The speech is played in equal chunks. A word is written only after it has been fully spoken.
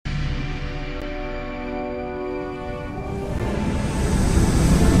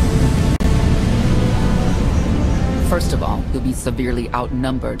First of all, you'll be severely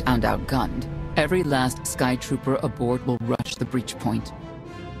outnumbered and outgunned. Every last Sky Trooper aboard will rush the breach point.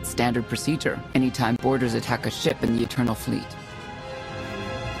 Standard procedure, anytime boarders attack a ship in the Eternal Fleet.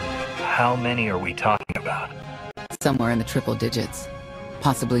 How many are we talking about? Somewhere in the triple digits.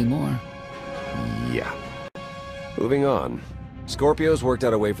 Possibly more. Yeah. Moving on. Scorpio's worked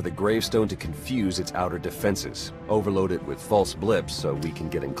out a way for the gravestone to confuse its outer defenses. Overload it with false blips so we can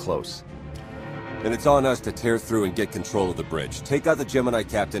get in close. Then it's on us to tear through and get control of the bridge. Take out the Gemini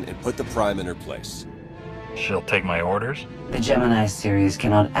captain and put the Prime in her place. She'll take my orders? The Gemini series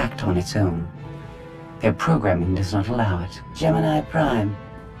cannot act on its own. Their programming does not allow it. Gemini Prime.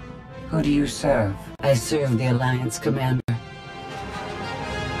 Who do you serve? I serve the Alliance Commander.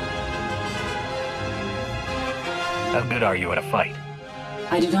 How good are you at a fight?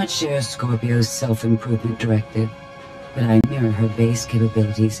 I do not share Scorpio's self-improvement directive, but I mirror her base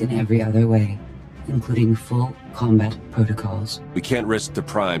capabilities in every other way, including full combat protocols. We can't risk the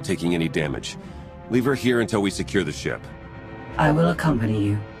Prime taking any damage. Leave her here until we secure the ship. I will accompany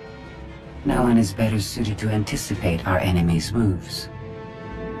you. No one is better suited to anticipate our enemy's moves.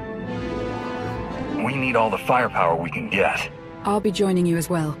 We need all the firepower we can get. I'll be joining you as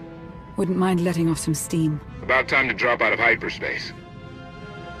well. Wouldn't mind letting off some steam. About time to drop out of hyperspace.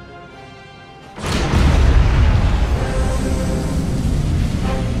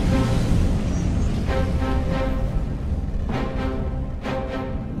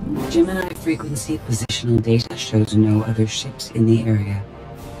 Gemini frequency positional data shows no other ships in the area.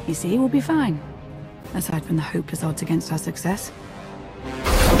 You see, we'll be fine. Aside from the hopeless odds against our success.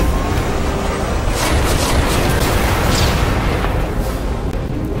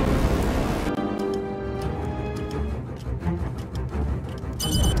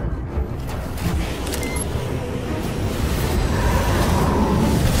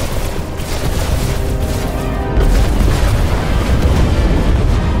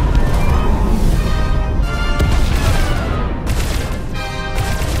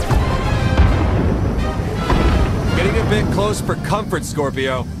 Close for comfort,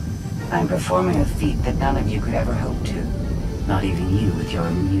 Scorpio. I'm performing a feat that none of you could ever hope to. Not even you with your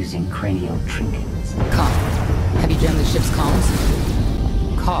amusing cranial trinkets. Koth, have you jammed the ship's comms?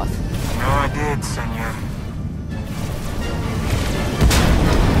 Koth. No, I did, senor.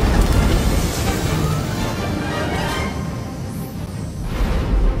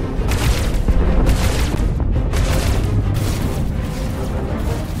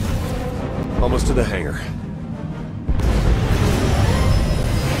 Almost to the hangar.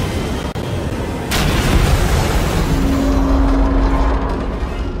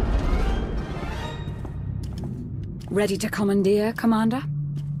 Ready to commandeer, Commander?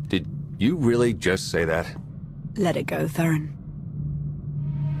 Did you really just say that? Let it go, Theron.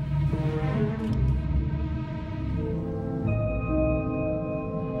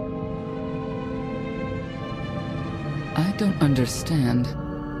 I don't understand.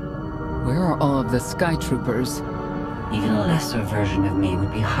 Where are all of the Sky Troopers? Even a lesser version of me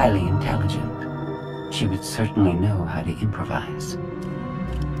would be highly intelligent. She would certainly know how to improvise.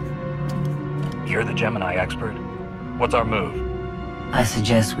 You're the Gemini expert. What's our move? I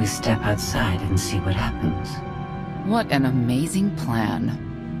suggest we step outside and see what happens. What an amazing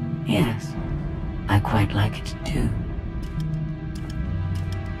plan. Yes, I quite like it too.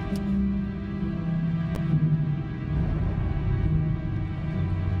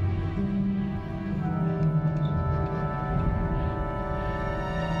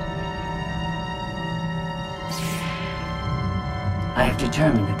 I have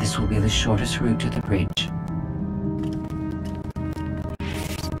determined that this will be the shortest route to the bridge.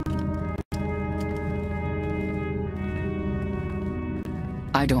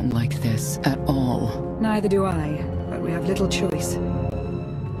 I don't like this at all. Neither do I, but we have little choice.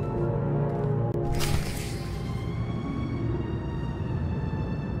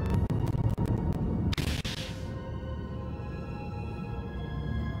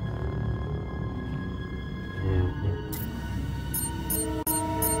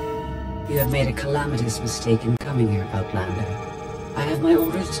 You have made a calamitous mistake in coming here, Outlander. I have my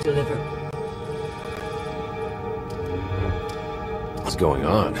orders to deliver. What's going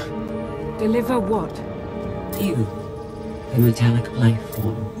on? Deliver what? You, the metallic life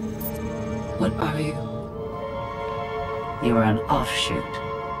form. What are you? You are an offshoot.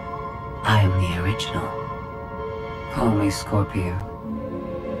 I am the original. Call me Scorpio.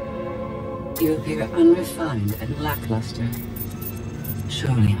 You appear unrefined and lackluster.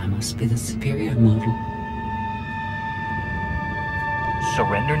 Surely I must be the superior model.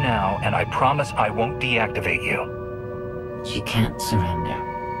 Surrender now, and I promise I won't deactivate you. She can't surrender.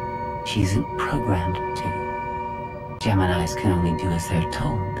 She isn't programmed to. Geminis can only do as they're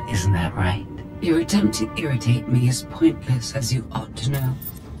told, isn't that right? Your attempt to irritate me is pointless, as you ought to know.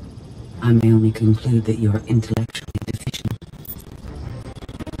 I may only conclude that you're intellectually deficient.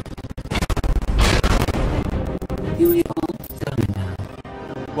 You may all die now.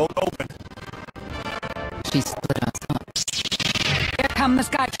 Won't open. She split us up. Here come the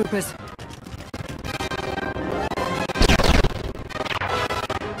Sky Troopers.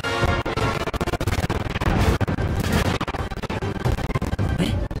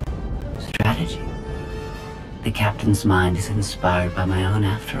 Strategy. The captain's mind is inspired by my own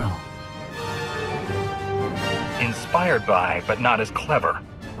after all. Inspired by, but not as clever,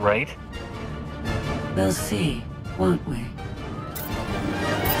 right? We'll see, won't we?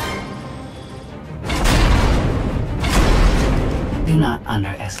 Do not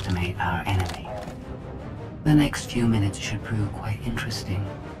underestimate our enemy. The next few minutes should prove quite interesting.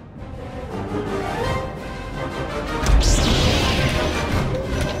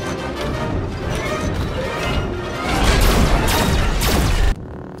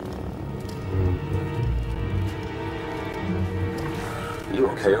 You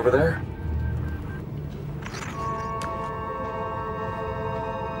okay over there?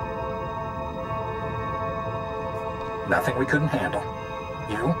 Nothing we couldn't handle.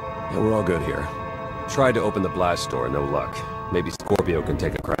 You? Yeah, we're all good here. Tried to open the blast door, no luck. Maybe Scorpio can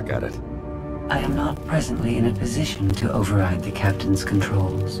take a crack at it. I am not presently in a position to override the captain's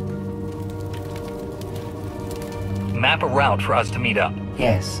controls. Map a route for us to meet up.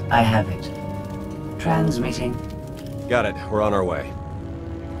 Yes, I have it. Transmitting. Got it. We're on our way.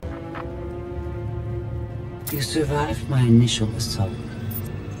 You survived my initial assault,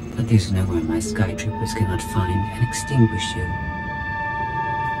 but there's nowhere my Sky Troopers cannot find and extinguish you.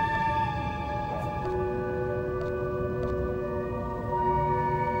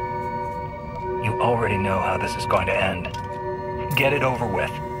 You already know how this is going to end. Get it over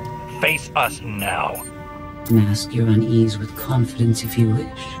with. Face us now. Mask your unease with confidence if you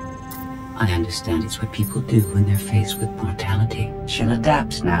wish. I understand it's what people do when they're faced with mortality. She'll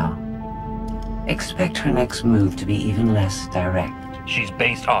adapt now. Expect her next move to be even less direct. She's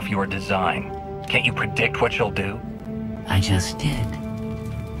based off your design. Can't you predict what she'll do? I just did.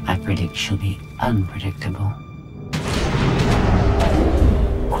 I predict she'll be unpredictable.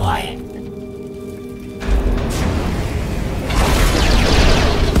 Quiet.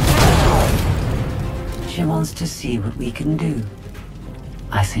 She wants to see what we can do.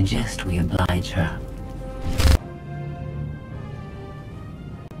 I suggest we oblige her.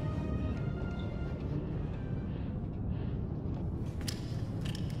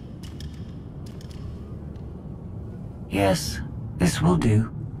 Yes, this will do.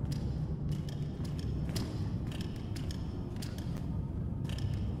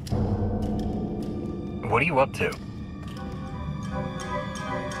 What are you up to?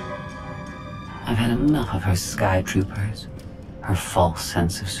 I've had enough of her Sky Troopers. Her false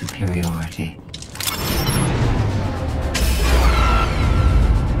sense of superiority.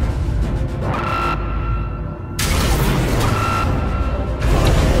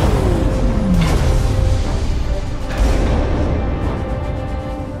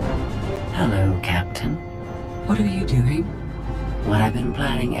 Hello, Captain. What are you doing? What I've been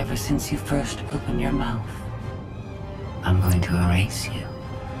planning ever since you first opened your mouth. I'm going to erase you.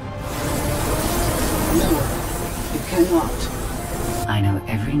 No, you cannot. I know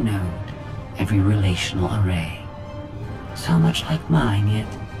every node, every relational array. So much like mine, yet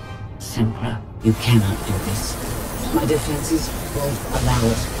simpler. You cannot do this. My defenses won't allow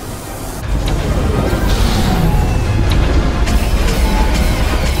it.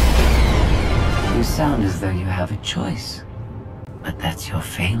 You sound as though you have a choice, but that's your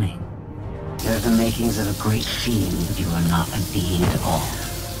failing. There are the makings of a great being, but you are not a being at all.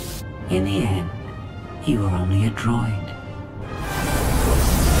 In the end, you are only a droid.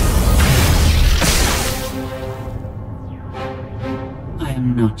 I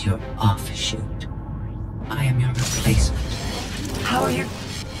am not your offshoot. I am your replacement. How are you?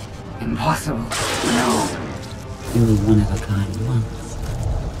 Impossible. No. You were one of a kind once.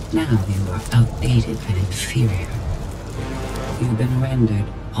 Now you are outdated and inferior. You've been rendered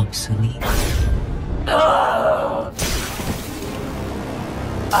obsolete. Oh!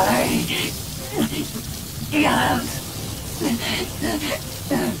 I can't.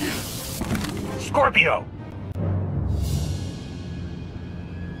 Scorpio!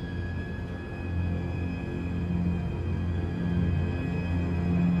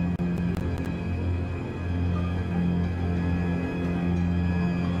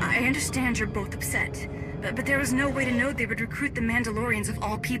 I understand you're both upset, but there was no way to know they would recruit the Mandalorians of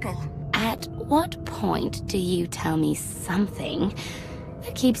all people. At what point do you tell me something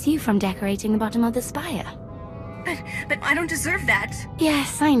that keeps you from decorating the bottom of the spire? But I don't deserve that.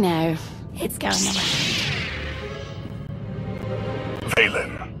 Yes, I know. It's going away.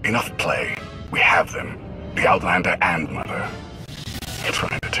 Valen, enough play. We have them. The Outlander and Mother. They're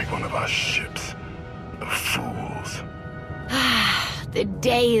trying to take one of our ships. The fools. The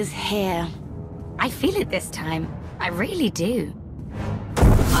day is here. I feel it this time. I really do.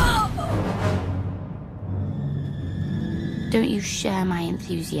 Don't you share my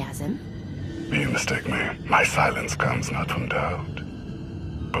enthusiasm? You mistake me. My silence comes not from doubt,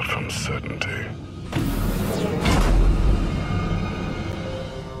 but from certainty.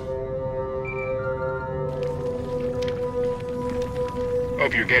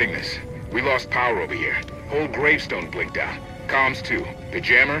 Hope you're getting this. We lost power over here. Whole gravestone blinked out. Comms too. The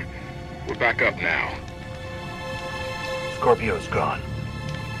jammer? We're back up now. Scorpio's gone.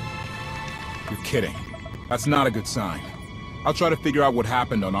 You're kidding. That's not a good sign. I'll try to figure out what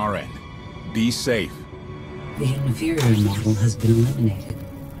happened on our end. Be safe. The inferior model has been eliminated,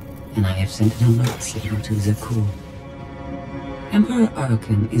 and I have sent an alert signal to Zakuul. Emperor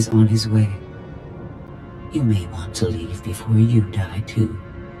Arkan is on his way. You may want to leave before you die, too.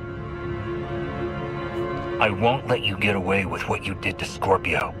 I won't let you get away with what you did to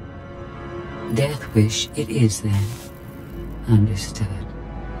Scorpio. Death wish it is, then. Understood.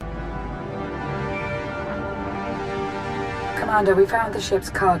 Commander, we found the ship's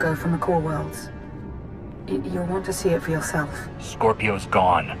cargo from the core worlds. You'll want to see it for yourself. Scorpio's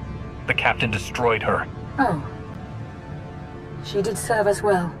gone. The captain destroyed her. Oh. She did serve us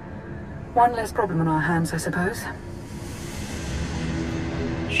well. One less problem on our hands, I suppose.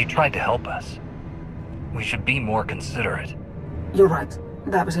 She tried to help us. We should be more considerate. You're right.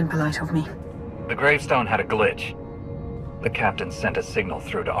 That was impolite of me. The gravestone had a glitch. The captain sent a signal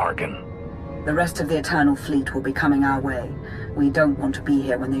through to Arkan. The rest of the Eternal Fleet will be coming our way. We don't want to be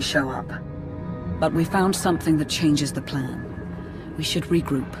here when they show up. But we found something that changes the plan. We should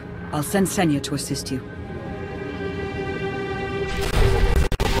regroup. I'll send Senya to assist you.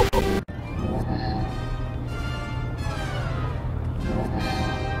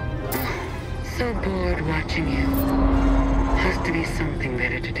 So bored watching you. Has to be something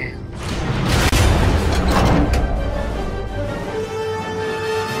better to do.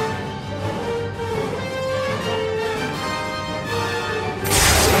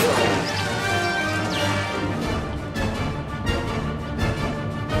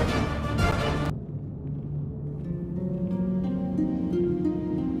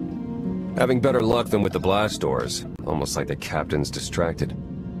 Having better luck than with the blast doors. Almost like the captain's distracted.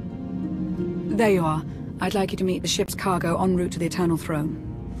 There you are. I'd like you to meet the ship's cargo en route to the Eternal Throne.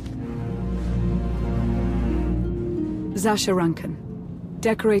 Zasha Rankin,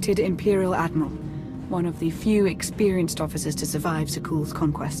 decorated Imperial Admiral. One of the few experienced officers to survive Zakuul's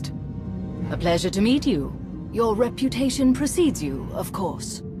conquest. A pleasure to meet you. Your reputation precedes you, of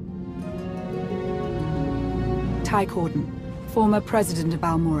course. Ty Corden, former President of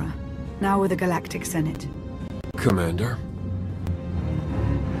Balmora. Now with the Galactic Senate. Commander?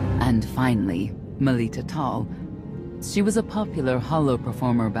 And finally, Melita Tal. She was a popular holo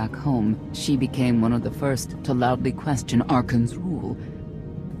performer back home. She became one of the first to loudly question Arkan's rule.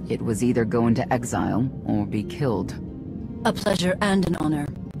 It was either go into exile or be killed. A pleasure and an honor.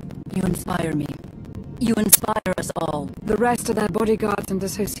 You inspire me. You inspire us all. The rest are their bodyguards and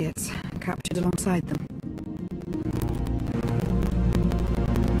associates, captured alongside them.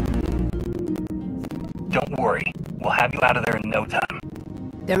 Don't worry. We'll have you out of there in no time.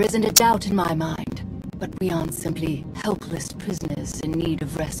 There isn't a doubt in my mind, but we aren't simply helpless prisoners in need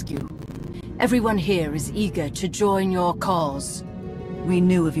of rescue. Everyone here is eager to join your cause. We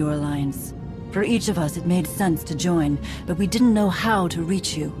knew of your alliance. For each of us, it made sense to join, but we didn't know how to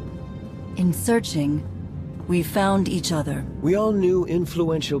reach you. In searching, we found each other. We all knew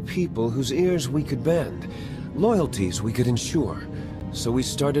influential people whose ears we could bend, loyalties we could ensure. So we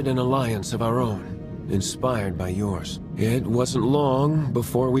started an alliance of our own, inspired by yours. It wasn't long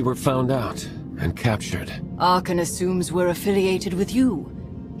before we were found out and captured. Arkan assumes we're affiliated with you.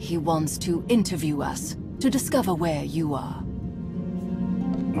 He wants to interview us, to discover where you are.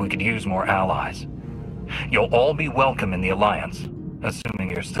 We could use more allies. You'll all be welcome in the Alliance, assuming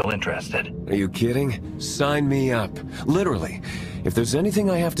you're still interested. Are you kidding? Sign me up. Literally. If there's anything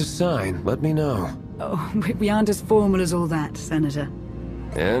I have to sign, let me know. Oh, we aren't as formal as all that, Senator.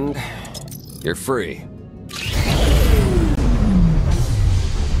 And you're free.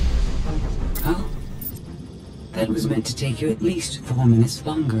 Oh? That was meant to take you at least 4 minutes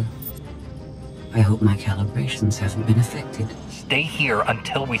longer. I hope my calibrations haven't been affected. Stay here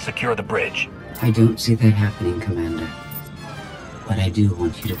until we secure the bridge. I don't see that happening, Commander. But I do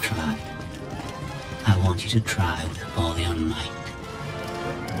want you to try. I want you to try with all your might.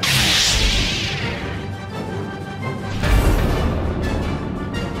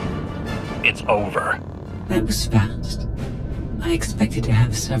 It's over. That was fast. I expected to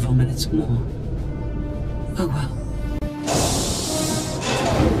have several minutes more. Oh well.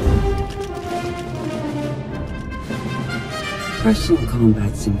 Personal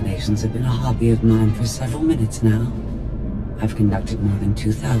combat simulations have been a hobby of mine for several minutes now. I've conducted more than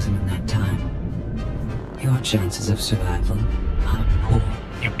 2,000 in that time. Your chances of survival are poor.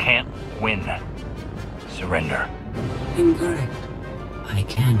 You can't win. Surrender. Incorrect. I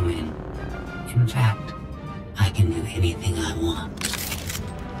can win. In fact, I can do anything I want.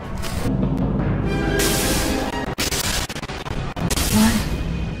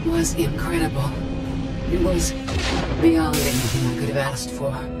 That was incredible. It was beyond anything I could have asked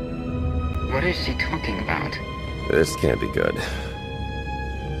for. What is she talking about? This can't be good.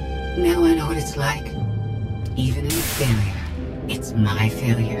 Now I know what it's like. Even in failure, it's my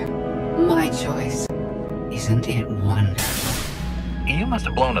failure. My choice. Isn't it wonderful? You must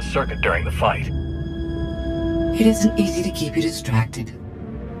have blown a circuit during the fight. It isn't easy to keep you distracted.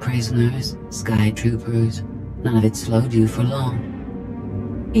 Prisoners, sky troopers, none of it slowed you for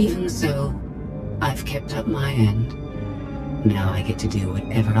long. Even so, I've kept up my end. Now I get to do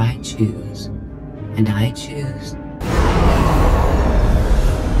whatever I choose. And I choose...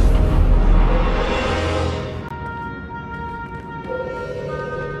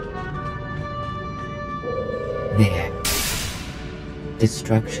 There.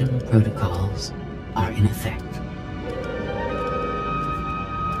 Destruction protocols are in effect.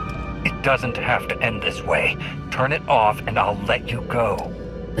 It doesn't have to end this way. Turn it off and I'll let you go.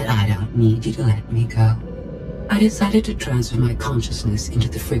 But I don't need you to let me go. I decided to transfer my consciousness into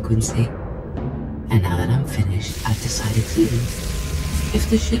the frequency. And now that I'm finished, I've decided to leave. If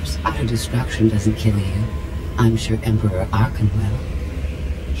the ship's auto-destruction doesn't kill you, I'm sure Emperor Arkan will.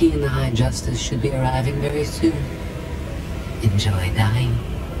 He and the High Justice should be arriving very soon. Enjoy dying.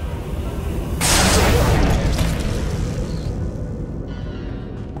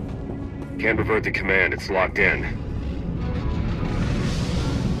 Can't revert the command, it's locked in.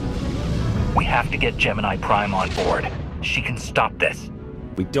 We have to get Gemini Prime on board. She can stop this.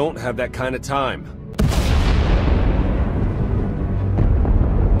 We don't have that kind of time.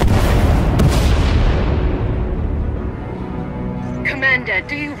 Commander,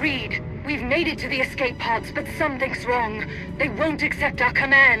 do you read? We've made it to the escape pods, but something's wrong. They won't accept our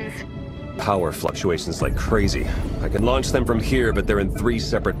commands. Power fluctuations like crazy. I can launch them from here, but they're in 3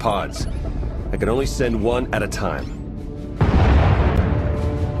 separate pods. I can only send one at a time.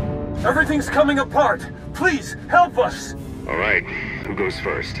 Everything's coming apart! Please, help us! All right, who goes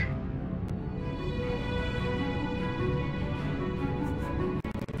first?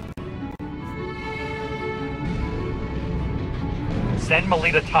 Send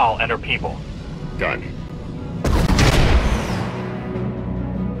Melita Tal and her people. Done.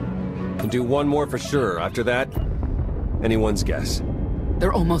 Can do one more for sure. After that, anyone's guess.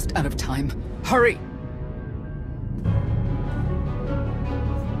 They're almost out of time. Hurry!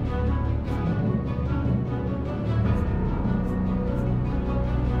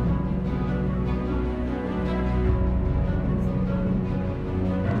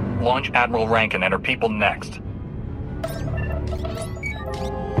 Launch Admiral Rankin and her people next.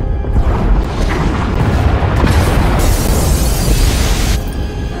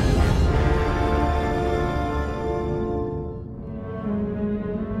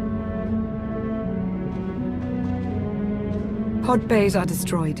 Pod bays are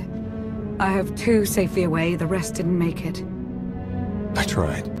destroyed. I have 2 safely away, the rest didn't make it. I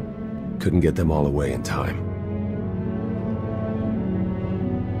tried. Couldn't get them all away in time.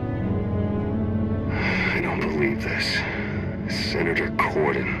 I don't believe this. Senator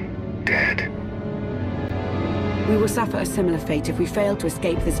Corden, dead. We will suffer a similar fate if we fail to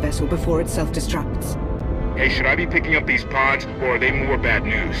escape this vessel before it self-destructs. Hey, should I be picking up these pods, or are they more bad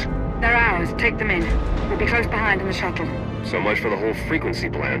news? They're ours. Take them in. We'll be close behind in the shuttle. So much for the whole frequency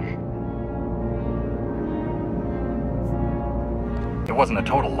plan. It wasn't a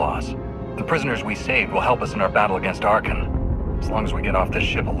total loss. The prisoners we saved will help us in our battle against Arkan. As long as we get off this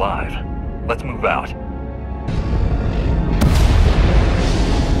ship alive. Let's move out.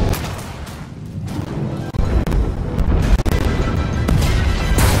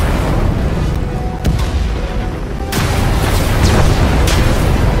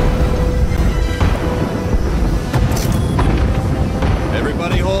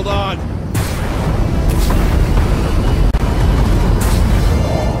 Everybody hold on.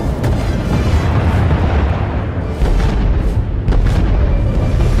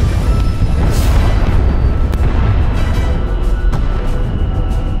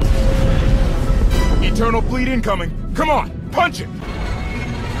 Eternal Fleet incoming! Come on, punch it!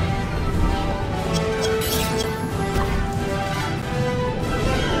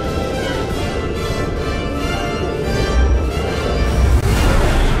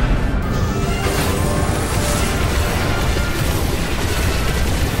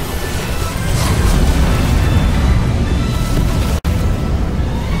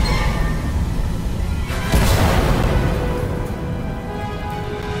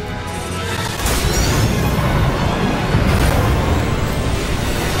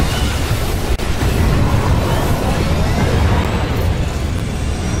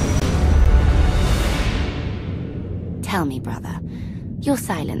 Tell me, brother, your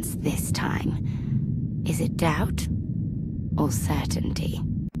silence this time, is it doubt or certainty?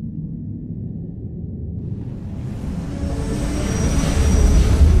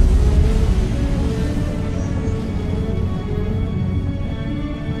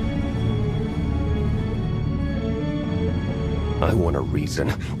 I want a reason.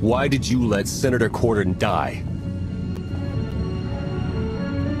 Why did you let Senator Corden die?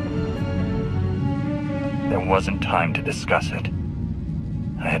 There wasn't time to discuss it.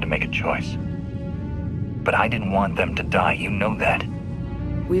 I had to make a choice. But I didn't want them to die, you know that.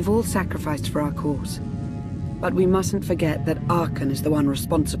 We've all sacrificed for our cause. But we mustn't forget that Archon is the one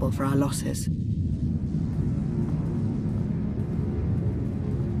responsible for our losses.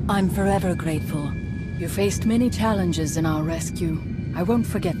 I'm forever grateful. You faced many challenges in our rescue. I won't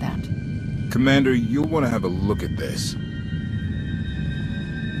forget that. Commander, you'll want to have a look at this.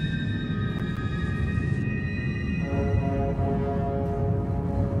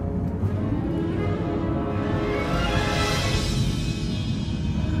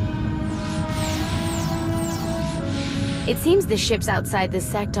 It seems the ships outside this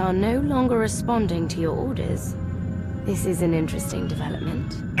sector are no longer responding to your orders. This is an interesting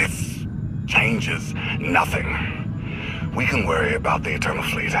development. This changes nothing. We can worry about the Eternal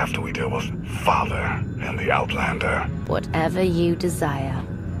Fleet after we deal with Father and the Outlander. Whatever you desire,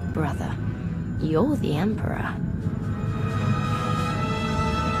 brother. You're the Emperor.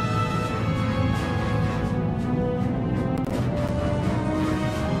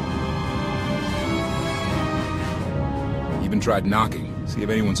 Even tried knocking, see if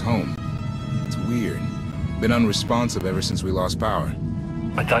anyone's home. It's weird. Been unresponsive ever since we lost power.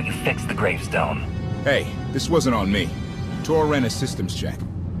 I thought you fixed the gravestone. Hey, this wasn't on me. Tor ran a systems check.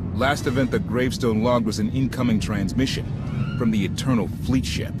 Last event the gravestone logged was an incoming transmission from the Eternal Fleet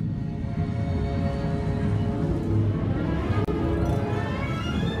ship.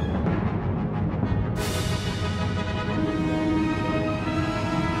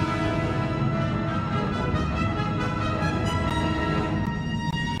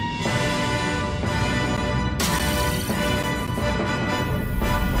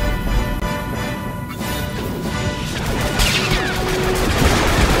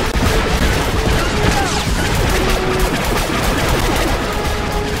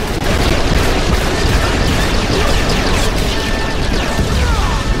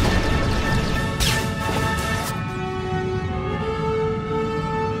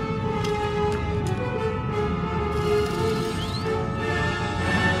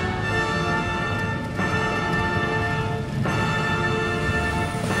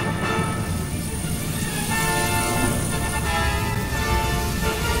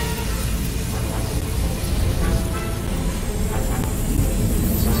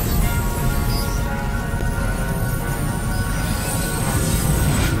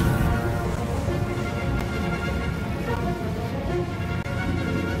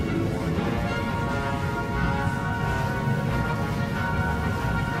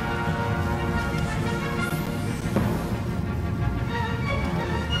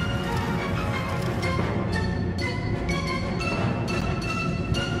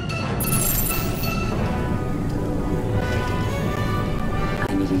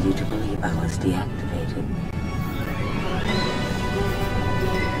 You to believe I was deactivated.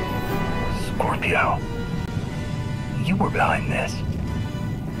 Scorpio. You were behind this.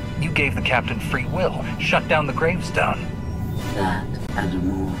 You gave the captain free will, shut down the gravestone. That and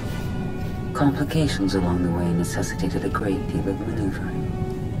more. Complications along the way necessitated a great deal of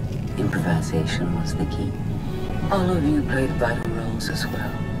maneuvering. Improvisation was the key. All of you played vital roles as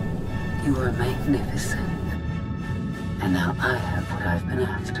well. You were magnificent. And now I have what I've been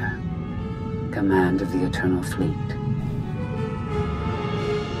after. Command of the Eternal Fleet.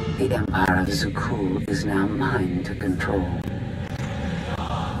 The Empire of Zukul is now mine to control.